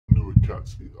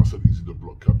cats. I said easy to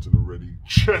block captain already.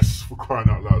 Chess, for crying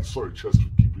out loud. Sorry, Chess, for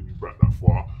keeping you back that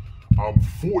far.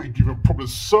 40 giving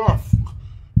problems. Surf.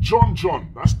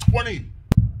 John, that's 20.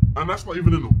 And that's not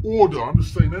even in order. I'm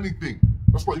just saying anything.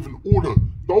 That's not even order.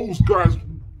 Those guys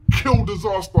kill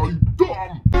Disaster. Are you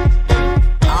dumb?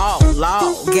 Oh,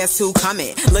 Lord, guess who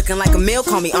coming? Looking like a meal,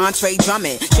 call me entree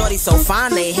drumming. Shorty so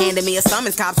fine, they handed me a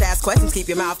summons. Cops ask questions, keep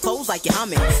your mouth closed like you're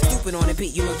humming. Stupid on the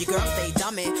beat, you know your girl stay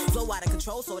dumbing. Flow out of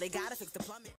control, so they gotta fix the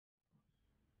plumbing.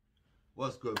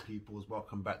 What's good, peoples?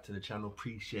 Welcome back to the channel.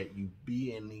 Appreciate you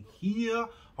being here.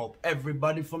 Hope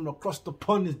everybody from across the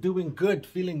pond is doing good,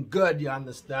 feeling good, you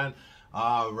understand?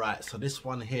 Alright, so this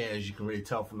one here, as you can really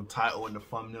tell from the title and the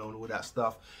thumbnail and all that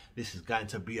stuff, this is going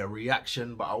to be a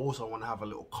reaction, but I also want to have a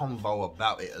little convo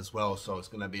about it as well. So it's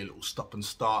going to be a little stop and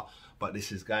start, but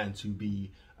this is going to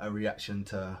be a reaction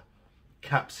to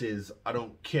Caps's I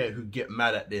don't care who get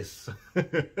mad at this.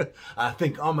 I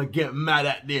think I'm gonna get mad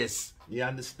at this, you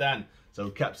understand? So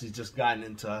Caps is just going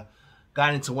into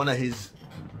one of his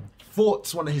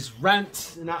thoughts, one of his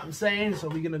rants, you know what I'm saying? So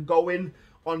we're gonna go in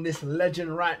on this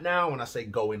legend right now. When I say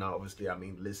go in, obviously I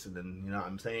mean listen, and you know what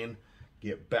I'm saying?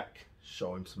 Get back,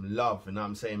 show him some love, you know what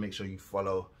I'm saying? Make sure you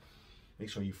follow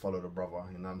the brother,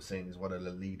 you know what I'm saying? He's one of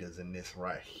the leaders in this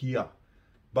right here.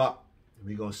 But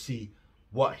we're gonna see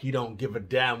what he don't give a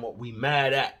damn, what we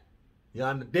mad at. You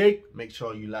on the dig? Make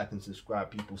sure you like and subscribe,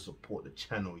 people. Support the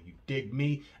channel. You dig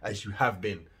me as you have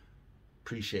been.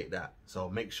 Appreciate that. So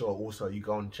make sure also you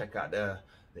go and check out the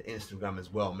Instagram as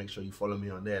well. Make sure you follow me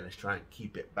on there. Let's try and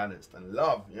keep it balanced and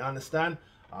love. You understand?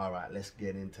 All right, let's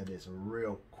get into this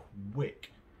real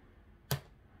quick.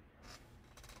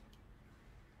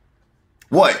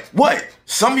 What?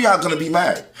 Some of y'all gonna be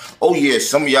mad. Oh yeah,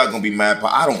 some of y'all gonna be mad,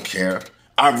 but I don't care.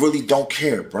 I really don't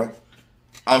care, bro.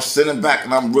 I'm sitting back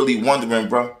and I'm really wondering,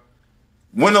 bro,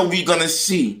 when are we gonna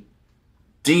see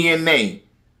DNA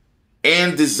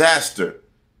and Disaster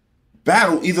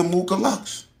battle either Mook or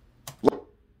Lux?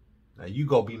 Now you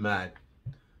go be mad.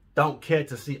 Don't care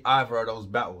to see either of those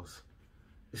battles.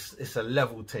 It's a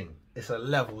level thing. It's a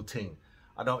level thing.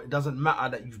 It doesn't matter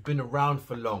that you've been around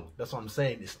for long. That's what I'm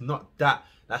saying. It's not that.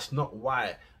 That's not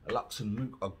why Lux and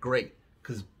Mook are great.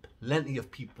 Because plenty of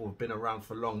people have been around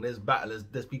for long. There's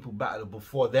people battled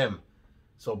before them.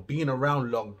 So being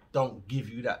around long don't give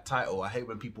you that title. I hate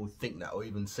when people think that or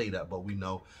even say that, but we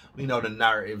know the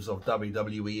narratives of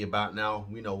WWE about now.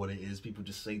 We know what it is. People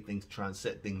just say things, try and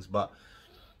set things, but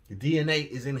the DNA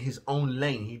is in his own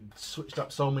lane. He switched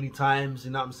up so many times,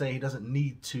 you know what I'm saying? He doesn't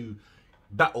need to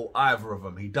battle either of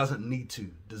them. He doesn't need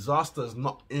to. Disaster's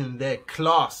not in their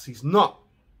class. He's not.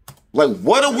 Like,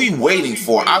 what are we waiting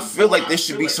for? I feel like there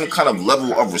should be some kind of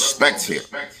level of respect here.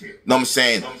 Know what I'm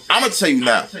saying? I'm going to tell you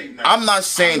now. I'm not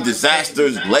saying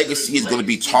Disaster's legacy is going to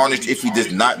be tarnished if he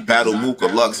does not battle Mook or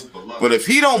Lux. But if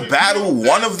he don't battle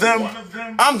one of them,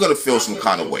 I'm going to feel some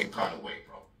kind of way.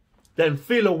 Then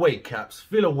feel away, Caps.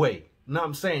 Feel away. You know what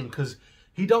I'm saying? Because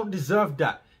he don't deserve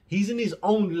that. He's in his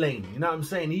own lane, you know what I'm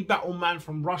saying? He battled man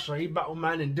from Russia, he battled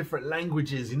man in different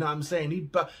languages, you know what I'm saying?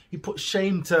 He put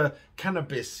shame to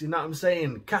cannabis, you know what I'm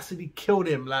saying? Cassidy killed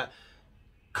him, like,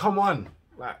 come on.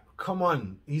 Like, come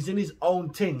on. He's in his own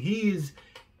thing. He is,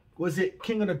 was it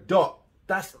King of the Dot?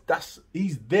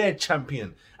 He's their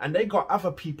champion. And they got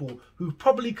other people who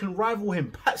probably can rival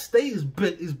him. Pat Stay is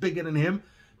bigger than him.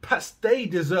 Pat Stay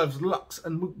deserves Lux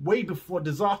and way before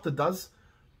Disaster does.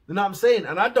 You know what I'm saying?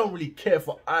 And I don't really care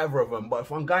for either of them. But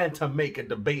if I'm going to make a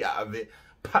debate out of it,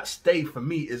 Pat Stay for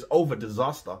me is over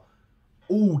Disaster.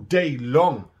 All day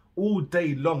long. All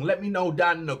day long. Let me know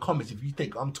down in the comments if you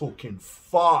think I'm talking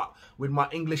far with my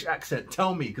English accent.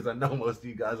 Tell me, because I know most of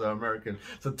you guys are American.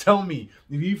 So tell me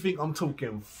if you think I'm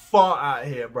talking far out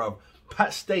here, bro.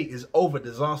 Pat Stay is over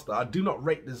Disaster. I do not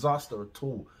rate Disaster at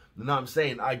all. You know what I'm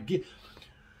saying? I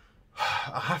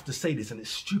have to say this, and it's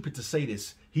stupid to say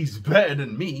this. He's better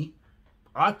than me.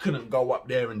 I couldn't go up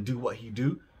there and do what he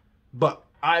do. But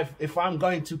if I'm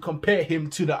going to compare him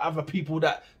to the other people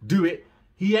that do it,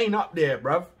 he ain't up there,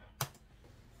 bruv.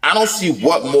 I don't see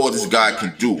what more this guy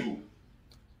can do.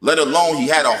 Let alone he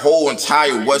had a whole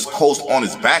entire West Coast on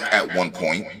his back at one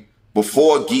point.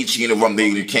 Before Geechee and the Rum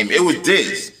Nation came, it was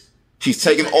Diz. He's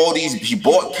taking all these, he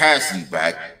bought Cassidy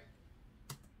back.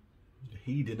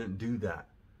 He didn't do that.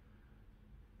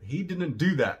 He didn't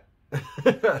do that.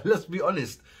 Let's be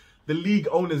honest. The league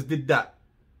owners did that.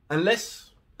 Unless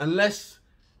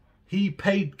he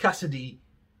paid Cassidy.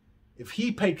 If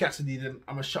he paid Cassidy, then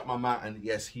I'm going to shut my mouth and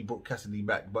yes, he brought Cassidy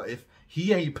back. But if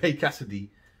he ain't paid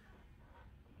Cassidy,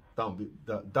 don't.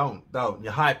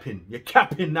 You're hyping. You're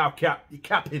capping now, Cap. You're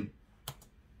capping.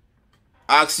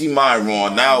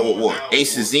 Oxymiron, now what?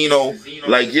 Acezino.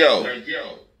 Like,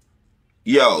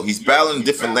 yo, he's battling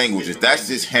different languages. That's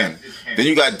just him. Then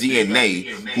you got DNA,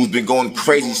 who's been going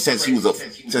crazy since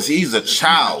he's a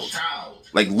child.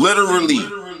 Like, literally.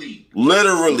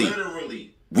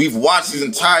 We've watched his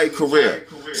entire career.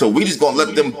 So we just gonna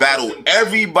let them battle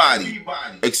everybody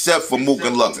except for Mook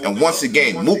and Lux. And once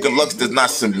again, Mook and Lux does not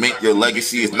cement your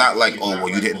legacy. It's not like, oh, well,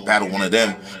 you didn't battle one of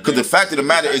them. Because the fact of the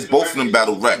matter is both of them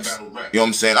battled Rex. You know what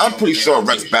I'm saying? I'm pretty sure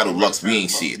Rex battled Lux. We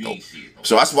ain't see it, though.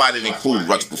 So that's why I didn't include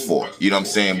Rex before. You know what I'm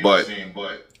saying? But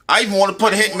I even want to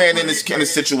put Hitman in this kind of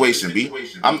situation, B.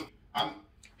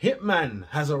 Hitman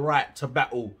has a right to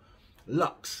battle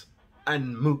Lux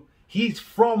and Mook. He's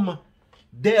from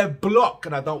their block,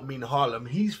 and I don't mean Harlem.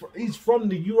 He's from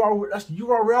the URL. That's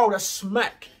URL. That's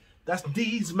smack. That's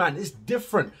D's, man. It's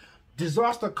different.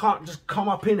 Disaster can't just come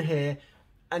up in here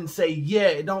and say, yeah,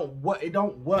 it don't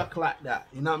work like that.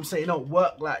 You know what I'm saying? It don't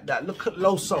work like that. Look at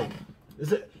Loso.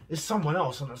 It's someone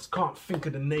else, and I just can't think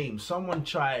of the name. Someone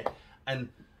try and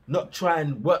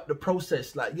work the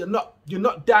process. Like, you're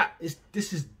not that.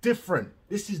 This is different.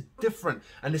 This is different.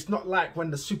 And it's not like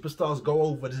when the superstars go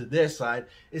over to their side.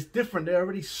 It's different. They're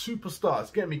already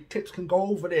superstars. Get me? Tips can go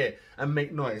over there and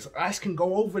make noise. Ice can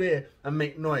go over there and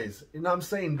make noise. You know what I'm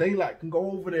saying? Daylight can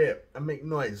go over there and make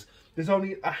noise. There's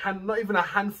only not even a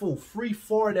handful.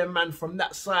 3-4 of them, man, from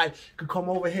that side could come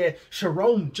over here.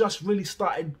 Sharon just really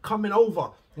started coming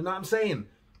over. You know what I'm saying?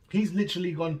 He's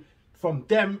literally gone from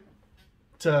them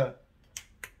to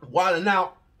Wild 'N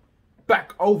Out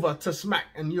back over to Smack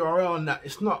and URL, and that.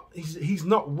 It's not, he's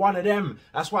not one of them.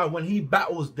 That's why when he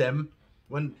battles them,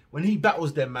 when he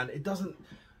battles them, man,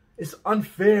 it's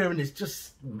unfair and it's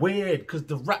just weird because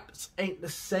the raps ain't the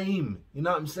same. You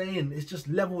know what I'm saying? It's just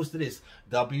levels to this.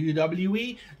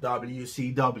 WWE,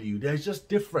 WCW. They're just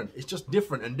different. It's just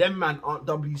different. And them man aren't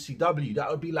WCW. That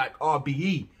would be like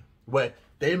RBE, where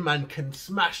them man can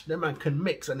smash, them man can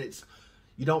mix, and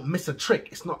you don't miss a trick.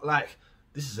 It's not like,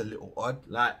 this is a little odd.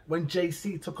 Like when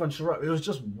JC took on Sharap, it was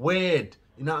just weird.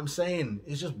 You know what I'm saying?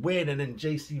 It's just weird, and then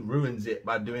JC ruins it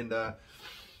by doing the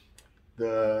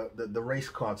race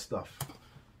card stuff.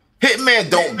 Hitman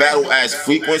don't battle as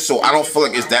frequent, so I don't feel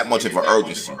like it's that much of an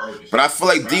urgency. But I feel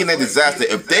like DNA Disaster,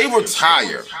 if they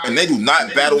retire and they do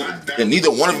not battle, and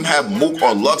neither one of them have Mook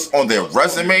or Lux on their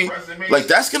resume, like,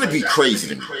 that's gonna be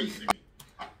crazy to me.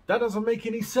 That doesn't make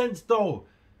any sense though.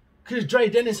 Because Dre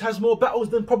Dennis has more battles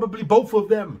than probably both of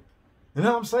them. You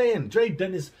know what I'm saying? Dre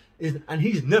Dennis and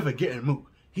he's never getting Mook.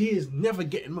 He is never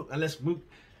getting Mook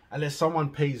unless someone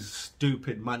pays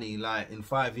stupid money. Like in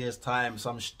 5 years' time,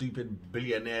 some stupid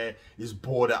billionaire is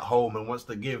bored at home and wants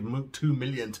to give Mook $2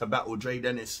 million to battle Dre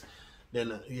Dennis.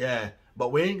 Then yeah,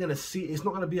 but we ain't gonna see. It's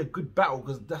not gonna be a good battle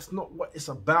because that's not what it's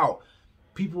about.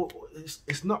 People,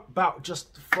 it's not about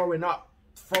just throwing up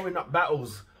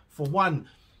battles. For one,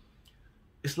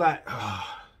 it's like,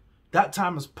 that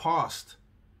time has passed.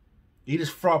 You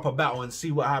just throw up a battle and see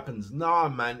what happens. Nah,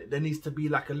 man, there needs to be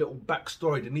like a little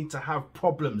backstory. They need to have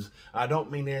problems. I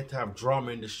don't mean they have to have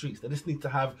drama in the streets. They just need to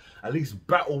have at least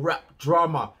battle rap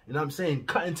drama. You know what I'm saying?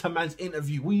 Cut into man's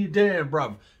interview. What you doing,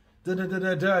 bruv?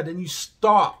 Then you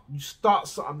start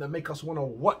something that make us want to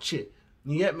watch it.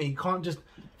 You get me? You can't just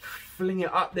fling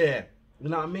it up there. You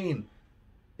know what I mean?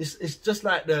 It's just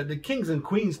like the Kings and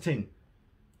Queens thing.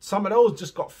 Some of those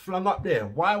just got flung up there.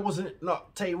 Why wasn't it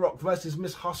not Tay Rock versus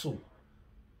Miss Hustle?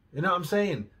 You know what I'm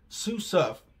saying? Sue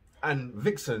Surf and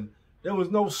Vixen, there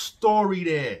was no story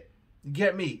there. You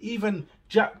get me? Even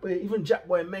Jack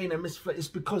Boy Maine and Miss Flick, it's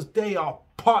because they are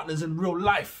partners in real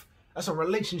life. That's a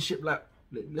relationship. Like,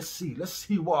 let's see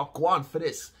what I go on for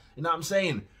this. You know what I'm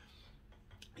saying?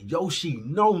 Yoshi,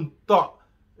 known thought.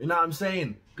 You know what I'm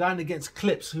saying? Going against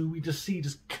Clips, who we just see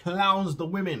just clowns the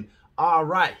women. All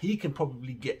right, he can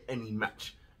probably get any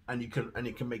match, and he can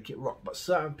make it rock. But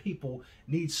certain people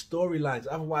need storylines.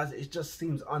 Otherwise, it just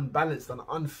seems unbalanced and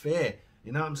unfair.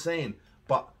 You know what I'm saying?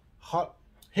 But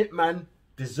Hitman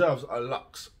deserves a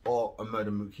Lux or a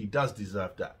Murder Mook. He does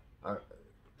deserve that.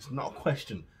 It's not a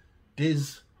question.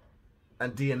 Diz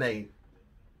and DNA.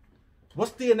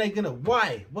 What's DNA gonna?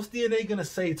 Why? What's DNA gonna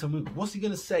say to Mook? What's he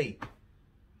gonna say?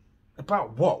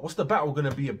 About what? What's the battle going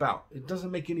to be about? It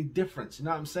doesn't make any difference. You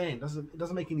know what I'm saying? It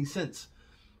doesn't make any sense.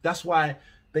 That's why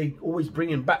they always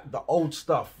bringing back the old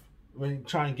stuff when you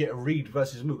try and get a Reed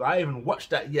versus Mook. I haven't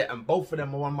watched that yet, and both of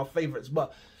them are one of my favorites.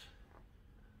 But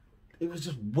it was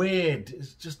just weird.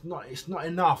 It's just not. It's not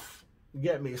enough. You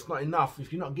get me? It's not enough.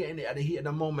 If you're not getting it at the heat of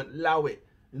the moment, allow it.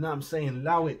 You know what I'm saying?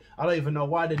 Allow it. I don't even know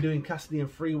why they're doing Cassidy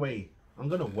and Freeway. I'm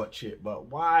gonna watch it, but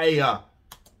why?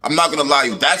 I'm not gonna lie to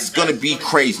you, that's gonna be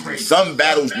crazy. Some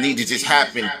battles need to just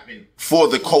happen for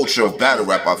the culture of battle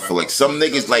rap, I feel like. Some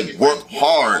niggas like work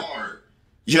hard,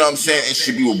 you know what I'm saying, and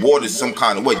should be rewarded some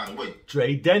kind of way.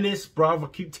 Dre Dennis, bruv, I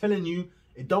keep telling you,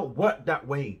 it don't work that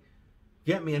way.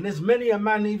 Get me? And there's many a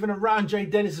man even around Dre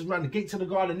Dennis is around the Gates of the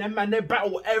Garden. Them man, they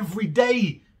battle every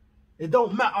day. It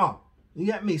don't matter. You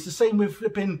get me? It's the same with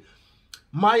flipping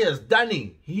Myers,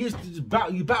 Danny. He used to just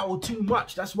battle. You battle too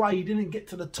much. That's why he didn't get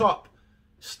to the top.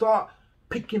 Start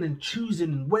picking and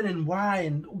choosing when and why,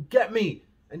 and get me?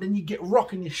 And then you get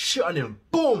rock and you shit on him.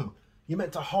 Boom! You're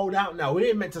meant to hold out now. We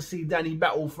ain't meant to see Danny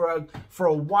battle for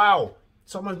a while.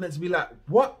 Someone's meant to be like,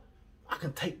 what? I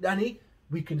can take Danny.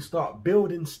 We can start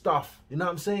building stuff. You know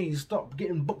what I'm saying? You stop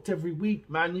getting booked every week,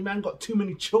 man. You man got too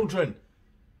many children.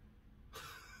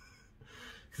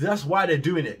 That's why they're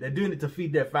doing it. They're doing it to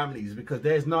feed their families, because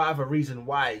there's no other reason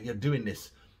why you're doing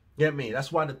this. Get me?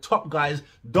 That's why the top guys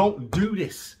don't do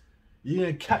this. You're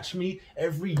going to catch me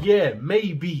every year,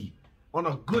 maybe. On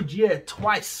a good year,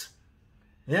 twice.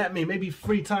 You get me? Maybe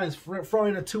 3 times,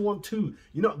 throwing a 2-on-2.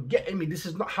 You're not getting me. This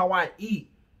is not how I eat.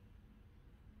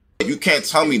 You can't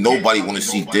tell me nobody want to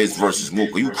see Diz versus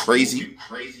Mook. Are you crazy?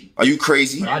 Are you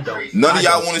crazy? I don't. None of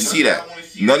y'all want to see that.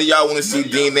 None of y'all want to see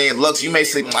DNA and Lux. You may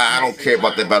say, I don't care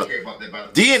about that battle.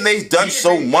 DNA's done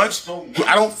so much,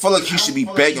 I don't feel like he should be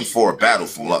begging for a battle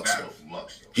from Lux.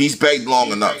 He's begged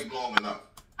long enough.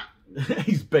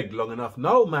 He's begged long enough.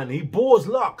 No, man, he bores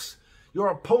Lux. Your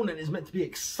opponent is meant to be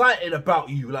excited about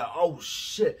you. Like, oh,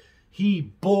 shit. He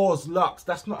bores Lux.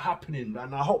 That's not happening,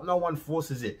 man. I hope no one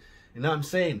forces it. You know what I'm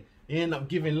saying? He end up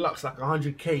giving Lux like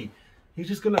 100K. He's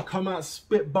just going to come out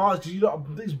spit bars because you lot,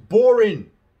 it's boring.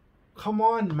 Come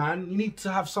on, man. You need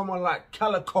to have someone like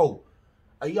Calico.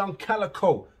 A young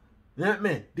Calico. You know what I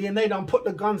mean? DNA don't put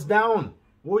the guns down.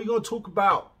 What are you going to talk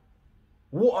about?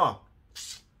 Water.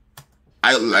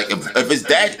 I like if it's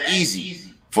that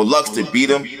easy for Lux to beat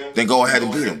him, then go ahead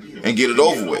and beat him and get it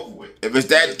over with. If it's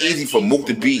that easy for Mook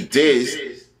to beat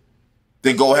Diz,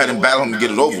 then go ahead and battle him and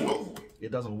get it over with.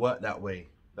 It doesn't work that way.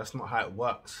 That's not how it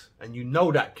works. And you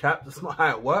know that, Cap. That's not how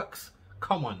it works.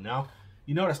 Come on now.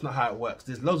 You know that's not how it works.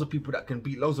 There's loads of people that can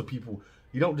beat loads of people.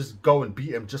 You don't just go and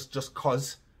beat them just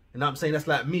cause. You know what I'm saying? That's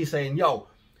like me saying, yo,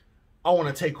 I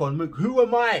want to take on Mook. Who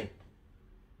am I?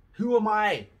 Who am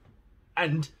I?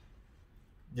 And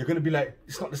you're going to be like,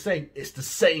 it's not the same. It's the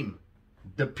same.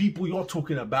 The people you're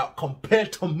talking about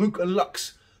compared to Mook and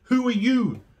Lux. Who are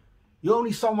you? You're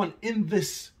only someone in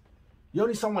this. You're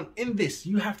only someone in this.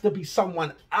 You have to be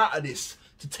someone out of this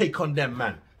to take on them,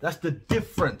 man. That's the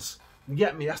difference. You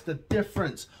get me? That's the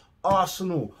difference.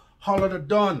 Arsenal, Hollow the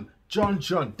Don,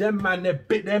 John, them man, they're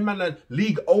big. Them man are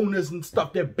league owners and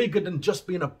stuff. They're bigger than just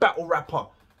being a battle rapper.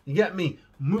 You get me?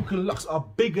 Mook and Lux are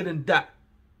bigger than that.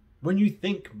 When you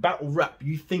think battle rap,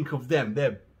 you think of them.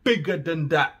 They're bigger than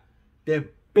that. They're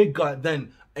bigger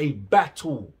than a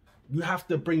battle. You have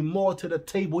to bring more to the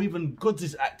table. Even Goods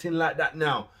is acting like that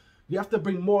now. You have to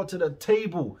bring more to the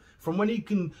table. From when he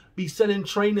can be selling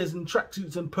trainers and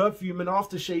tracksuits and perfume and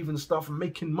aftershave and stuff and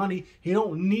making money, he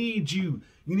don't need you.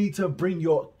 You need to bring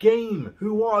your game.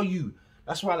 Who are you?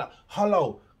 That's why like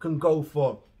Hollow can go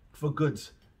for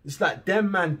Goods. It's like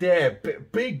them man there,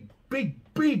 big.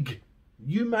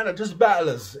 You man are just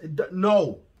battlers.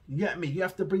 No, you get me? You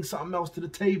have to bring something else to the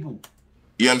table.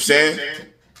 You know what I'm saying?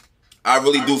 I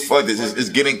really do feel like this. It's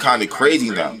getting kind of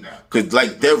crazy now. Because,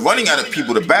 like, they're running out of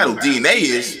people to battle. DNA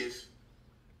is.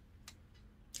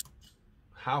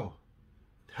 How?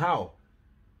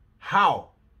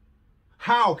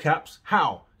 Caps?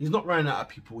 How? He's not running out of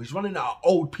people. He's running out of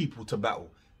old people to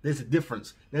battle. There's a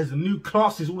difference. There's new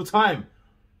classes all the time.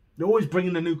 They're always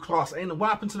bringing a new class. Ain't what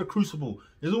happened to the Crucible?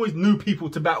 There's always new people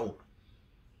to battle.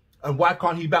 And why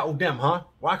can't he battle them, huh?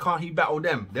 Why can't he battle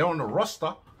them? They're on the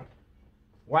roster.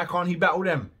 Why can't he battle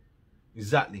them?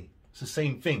 Exactly. It's the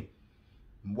same thing.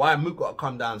 Why Mook got to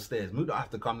come downstairs? Mook don't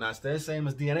have to come downstairs. Same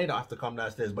as DNA don't have to come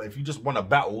downstairs. But if you just want to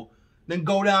battle, then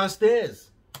go downstairs.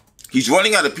 He's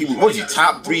running out of people. What is he,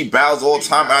 top 3 battles all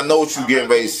time? I know what you're getting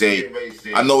ready to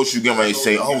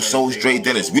say. Oh, so is Dre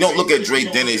Dennis. We don't look at Dre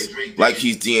Dennis like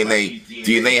he's DNA.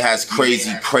 DNA has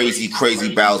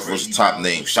crazy battles versus top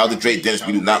names. Shout out to Dre Dennis.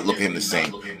 We do not look at him the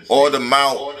same. All the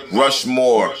Mount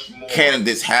Rushmore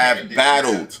candidates have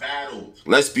battled.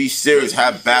 Let's be serious.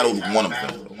 Have battled one of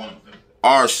them.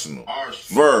 Arsenal,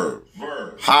 Verb,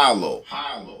 Hollow.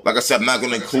 Like I said, I'm not going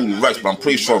to include Rex, but I'm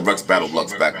pretty sure Rex battled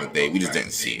Lux back in the day. We just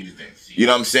didn't see it. You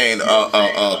know what I'm saying?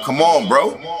 Come on,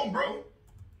 bro.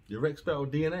 Your Rex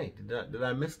battled DNA. Did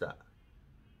I miss that?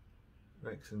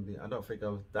 Rex and DNA. I don't think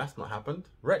that's not happened.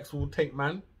 Rex will take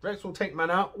man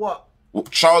out. What?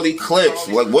 Charlie Clips.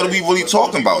 Like, what are we really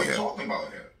talking about here?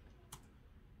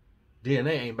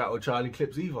 DNA ain't battled Charlie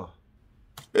Clips either.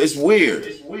 It's weird.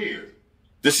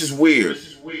 This is weird.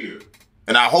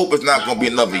 And I hope it's not gonna be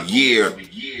another year,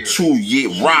 2 year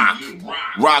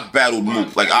rock battle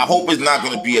move. Like, I hope it's not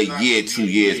gonna be a year, 2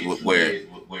 years where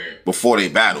before they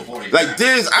battle. Like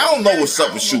this, I don't know what's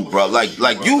up with you, bro. Like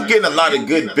you getting a lot of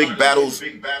good big battles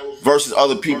versus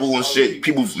other people and shit.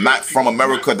 People not from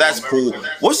America. That's cool.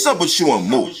 What's up with you and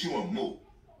Mook?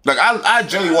 Like I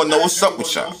genuinely want to know what's up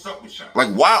with y'all.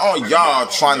 Like, why aren't y'all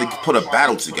trying to put a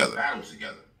battle together?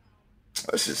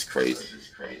 This is crazy.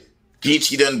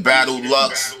 Geechee done battled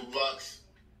Lux.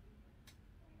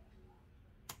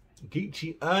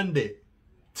 Geechee earned it.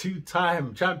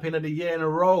 2-time champion of the year in a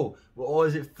row. Or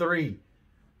is it 3?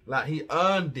 Like, he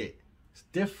earned it. It's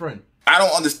different. I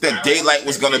don't understand. Daylight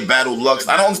was gonna battle Lux.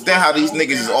 I don't understand how these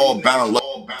niggas is all battling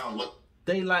Lux.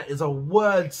 Daylight is a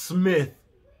wordsmith.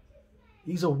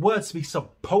 He's a wordsmith.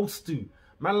 Supposed to.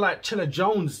 Man like Chilla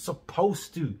Jones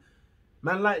supposed to.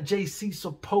 Man like JC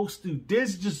supposed to.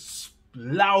 This just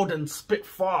loud and spit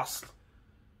fast.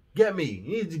 Get me?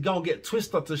 You need to go and get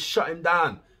Twister to shut him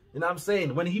down. You know what I'm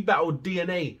saying? When he battled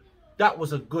DNA, that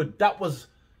was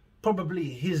probably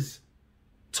his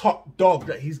top dog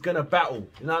that he's gonna battle.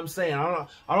 You know what I'm saying? I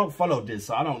don't follow this,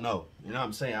 so I don't know. You know what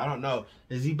I'm saying? I don't know.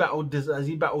 Has he battled this? Has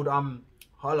he battled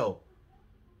Hollow?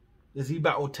 Has he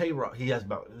battled Tay-Rock? He has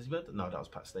battled. Has he battled? No, that was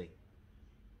Pat Stay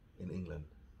in England.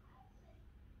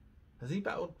 Has he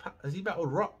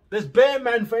battled Rock? There's bare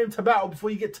man for him to battle before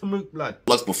you get to Mook, blood.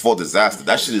 Lux before Disaster.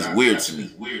 That shit is weird to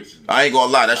me. I ain't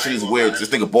gonna lie, that shit is weird. This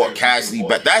nigga bought Cassidy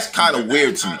back. That's kind of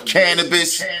weird to me.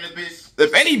 Cannabis.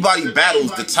 If anybody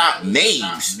battles the top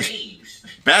names,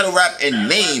 battle rap and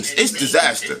names, it's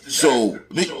Disaster. So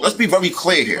let's be very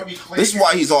clear here. This is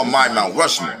why he's on my Mount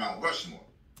Rushmore.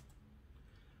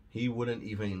 He wouldn't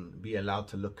even be allowed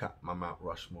to look at my Mount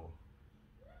Rushmore.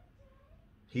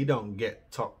 He don't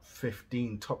get top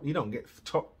 15, he don't get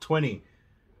top 20.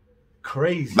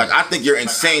 Crazy. Like, I think you're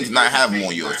insane to not have him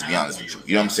on yours, to be honest with you.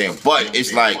 You know what I'm saying? But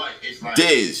it's like,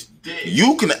 Diz,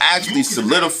 you can actually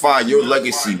solidify your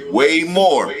legacy way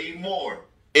more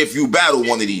if you battle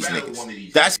one of these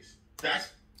niggas.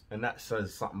 And that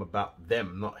says something about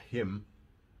them, not him.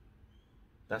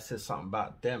 That says something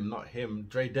about them, not him.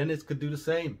 Dre Dennis could do the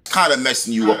same. Kind of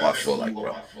messing you up, I feel like,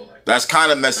 bro. That's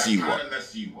kind of messing you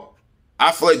up.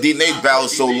 I feel like DNA's battle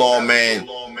so long, man.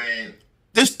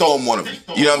 Just throw him one of them.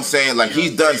 You know what I'm saying? Like,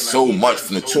 he's done so much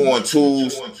from the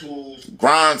 2-on-2s,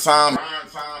 grind time.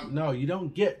 No, you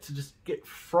don't get to just get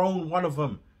thrown one of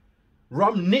them.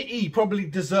 Rum Nitty probably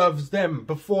deserves them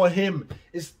before him.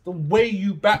 It's the way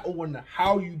you battle and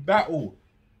how you battle.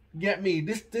 Get me?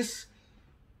 This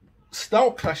style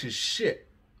clash is shit.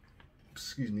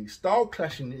 Excuse me. Style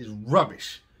clashing is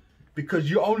rubbish. Because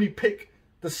you only pick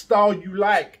the style you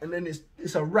like, and then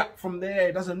it's a rap from there.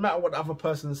 It doesn't matter what the other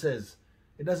person says.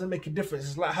 It doesn't make a difference.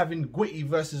 It's like having Gwitty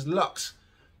versus Lux.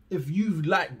 If you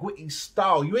like Gwitty's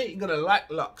style, you ain't gonna like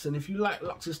Lux. And if you like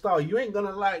Lux's style, you ain't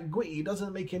gonna like Gwitty. It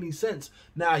doesn't make any sense.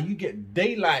 Now you get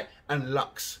Daylight and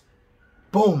Lux.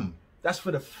 Boom. That's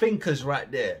for the thinkers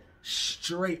right there.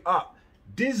 Straight up.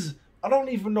 Diz, I don't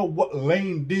even know what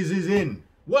lane Diz is in.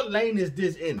 What lane is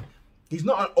Diz in? He's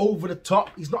not an over the top.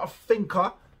 He's not a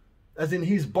thinker. As in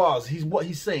his bars, what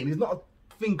he's saying. He's not a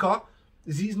thinker.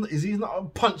 He's not a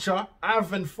puncher.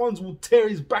 Ivan Fonz will tear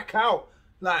his back out.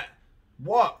 Like,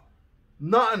 what?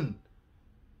 Nothing.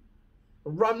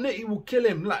 Rum Nitty will kill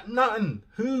him. Like, nothing.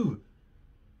 Who?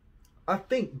 I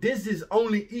think Diz's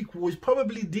only equal is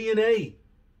probably DNA.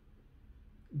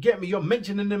 Get me? You're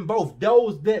mentioning them both.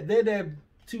 They're their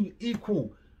two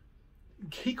equal.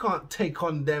 He can't take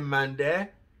on them, man,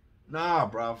 there. Nah,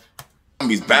 bruv.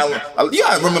 He's battling. You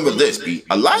gotta remember this, B.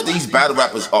 A lot of these battle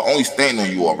rappers are only standing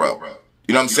on URL.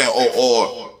 You know what I'm saying?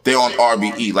 Or they're on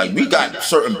RBE. Like, we got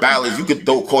certain battles. You could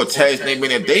throw Cortez name in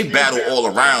there. They battle all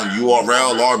around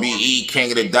URL, RBE,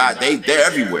 King of the Dot. They're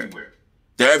everywhere.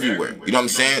 They're everywhere. You know what I'm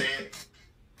saying?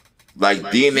 Like,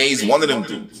 DNA's one of them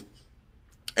dudes.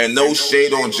 And no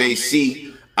shade on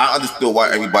JC. I understood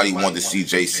why everybody wanted to see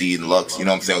JC and Lux. You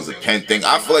know what I'm saying? It was a pen thing.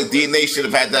 I feel like DNA should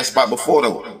have had that spot before,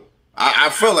 though. I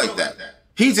feel like that.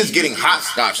 He's just getting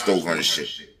hot-scotched over and shit.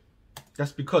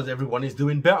 That's because everyone is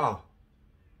doing better.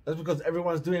 That's because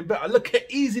everyone's doing better. Look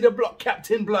at Easy to block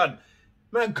Captain Blood.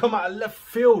 Man, come out of left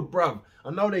field, bruv.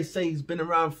 I know they say he's been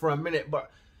around for a minute,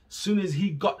 but as soon as he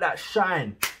got that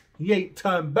shine, he ain't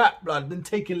turned back, blood. Been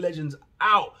taking legends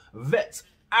out, vets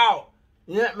out.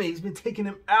 You know what I mean? He's been taking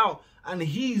them out, and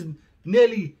he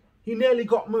nearly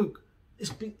got Mook.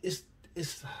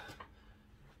 It's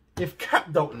if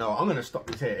Cap don't know, I'm gonna stop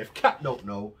this here. If Cap don't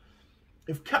know,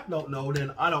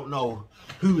 then I don't know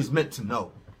who is meant to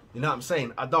know. You know what I'm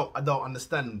saying? I don't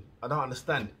understand. I don't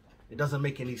understand. It doesn't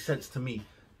make any sense to me.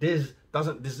 It's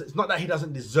not that he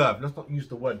doesn't deserve. Let's not use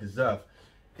the word deserve.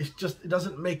 It's just, it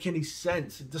doesn't make any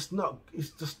sense. It's just not.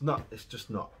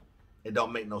 It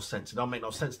don't make no sense. It don't make no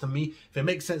sense to me. If it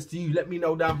makes sense to you, let me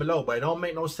know down below. But it don't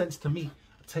make no sense to me.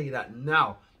 I'll tell you that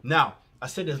now. Now, I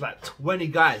said there's like 20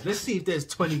 guys. Let's see if there's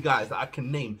 20 guys that I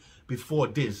can name before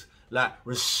Diz. Like,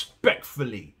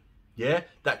 respectfully. Yeah?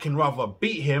 That can rather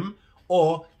beat him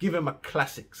or give him a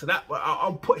classic. So that,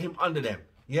 I'll put him under them.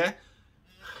 Yeah?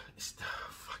 It's,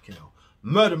 fucking hell.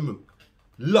 Murder Mook.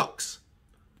 Lux.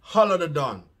 Holla the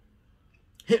Don.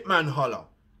 Hitman Holla.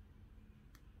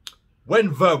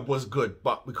 When Verb was good,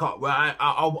 but we can't. Well,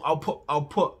 I'll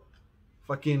put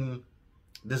fucking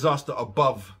Disaster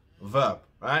above Verb,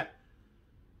 right?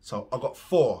 So I got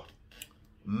 4.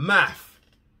 Math,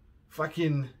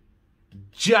 fucking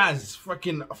Jazz,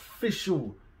 fucking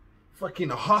Official, fucking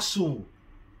Hustle.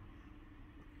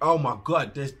 Oh my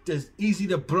God, there's Easy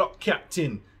the Block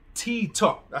Captain,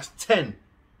 T-Top, that's 10.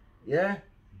 Yeah,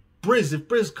 Briz, if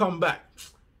Briz come back,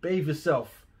 behave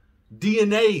yourself.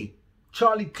 DNA.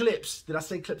 Charlie Clips. Did I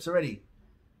say Clips already?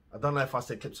 I don't know if I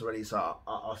said Clips already, so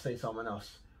I'll say someone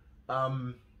else.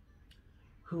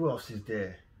 Who else is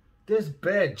there? There's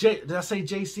Bear. Did I say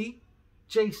JC?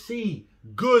 JC.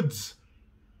 Goods.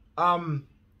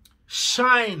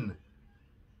 Shine.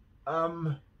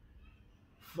 Fucking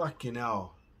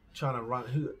hell.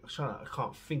 I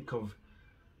can't think of.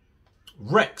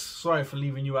 Rex. Sorry for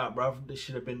leaving you out, bruv. This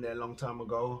should have been there a long time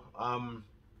ago.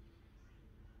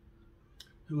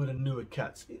 Who are the newer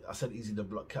cats? I said Easy the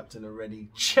Block Captain already.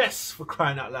 Chess, for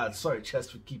crying out loud. Sorry, Chess,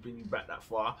 for keeping you back that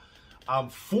far.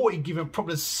 40 giving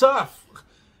problems. Surf.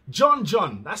 John.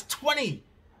 That's 20.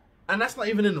 And that's not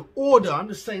even in order. I'm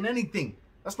just saying anything.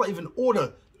 That's not even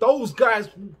order. Those guys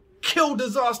kill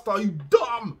Disaster. Are you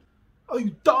dumb? Are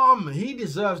you dumb? He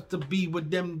deserves to be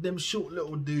with them short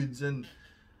little dudes and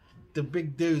the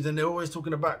big dudes. And they're always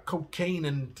talking about cocaine.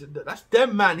 And that's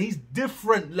them, man. He's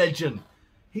different, legend.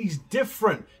 He's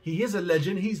different. He is a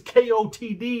legend. He's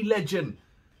KOTD legend.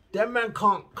 That man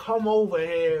can't come over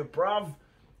here, bruv.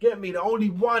 Get me? The only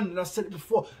one, and I said it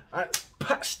before,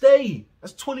 Pat Stay.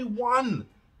 That's 21.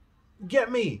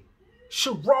 Get me?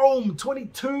 Sharome,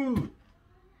 22.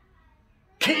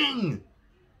 King.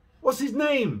 What's his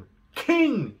name?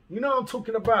 King. You know what I'm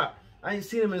talking about. I ain't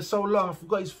seen him in so long. I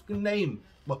forgot his fucking name.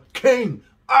 But King.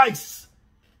 Ice.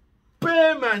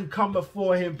 Bear man come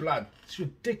before him, blood. It's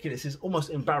ridiculous. It's almost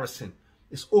embarrassing.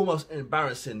 It's almost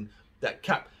embarrassing that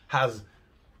Cap has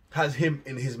him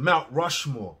in his Mount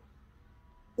Rushmore.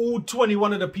 All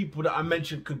 21 of the people that I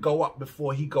mentioned could go up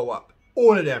before he go up.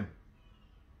 All of them.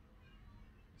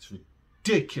 It's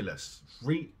ridiculous.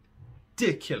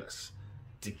 Ridiculous.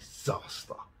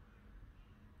 Disaster.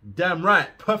 Damn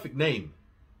right. Perfect name.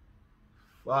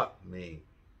 Fuck me.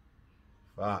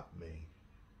 Fuck me.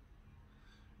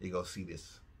 You go see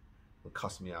this. It'll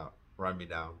cuss me out. Write me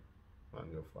down. I don't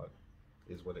give a fuck.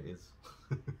 Is what it is.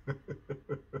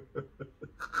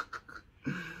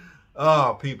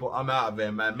 Oh, people, I'm out of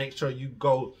there, man. Make sure you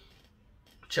go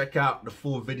check out the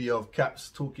full video of Caps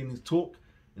talking his talk.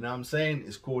 You know what I'm saying?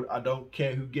 It's called I Don't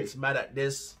Care Who Gets Mad at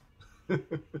This.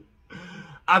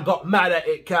 I got mad at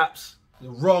it, Caps.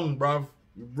 You're wrong, bruv.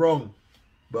 You're wrong.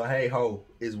 But hey ho,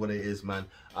 is what it is, man.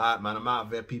 Alright, man, I'm out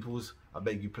of there, peoples. I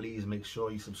beg you, please make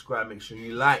sure you subscribe, make sure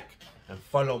you like, and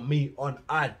follow me on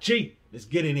IG. Let's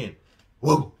get it in.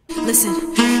 Whoa.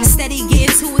 Listen, steady getting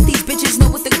to it. These bitches know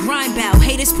what the grind bout.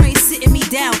 Haters pray sitting me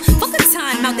down. Fuck a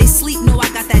time out, they sleep. No,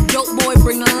 I got that dope boy.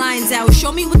 Bring the lines out.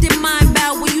 Show me what their mind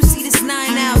bout. When you see this 9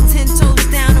 out, 10 toes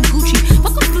down. I'm Gucci.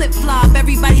 Fuck a flip flop.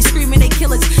 Everybody screaming they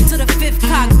killers to the 5th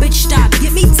cock. Bitch, stop.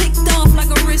 Get me ticked off like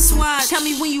a wristwatch. Tell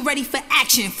me when you ready for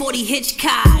action. 40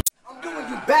 Hitchcock. I'm doing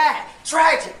you bad,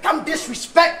 tragic. I'm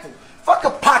disrespectful. Fuck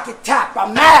a pocket tap.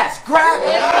 I'm ass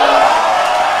grabbing.